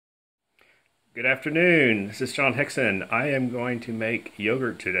Good afternoon. This is John Hickson. I am going to make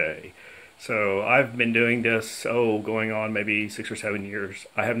yogurt today. So I've been doing this, going on maybe 6 or 7 years.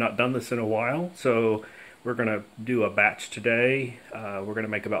 I have not done this in a while, so we're going to do a batch today. We're going to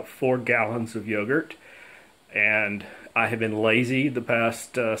make about 4 gallons of yogurt. And I have been lazy the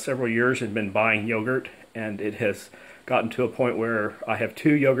past several years and been buying yogurt, and it has gotten to a point where I have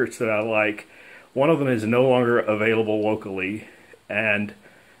two yogurts that I like. One of them is no longer available locally, and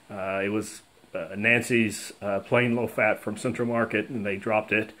it was Nancy's plain low fat from Central Market, and they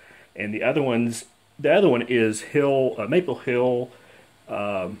dropped it. And the other one is Maple Hill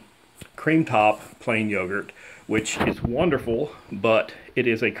cream top plain yogurt, which is wonderful, but it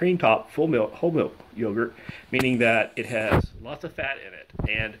is a cream top full milk whole milk yogurt, meaning that it has lots of fat in it.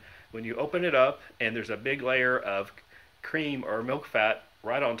 And when you open it up, and there's a big layer of cream or milk fat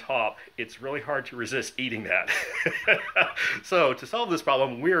right on top, it's really hard to resist eating that. So to solve this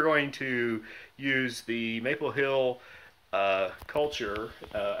problem, we are going to use the Maple Hill culture,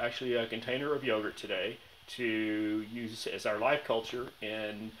 actually a container of yogurt today, to use as our live culture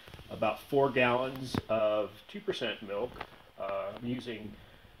in about 4 gallons of 2% milk. I'm using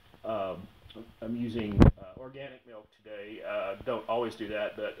um, organic milk today. Don't always do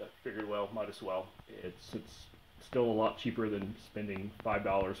that, but I figured, well, might as well. It's still a lot cheaper than spending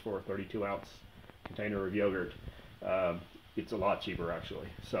 $5 for a 32-ounce container of yogurt. It's a lot cheaper, actually.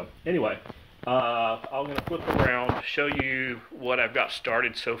 So anyway, I'm going to flip around, show you what I've got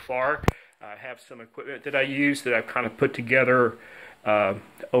started so far. I have some equipment that I use that I've kind of put together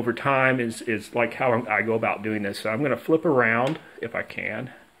over time is like how I go about doing this. So I'm going to flip around if I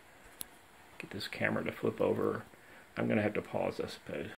can. Get this camera to flip over. I'm going to have to pause, I suppose.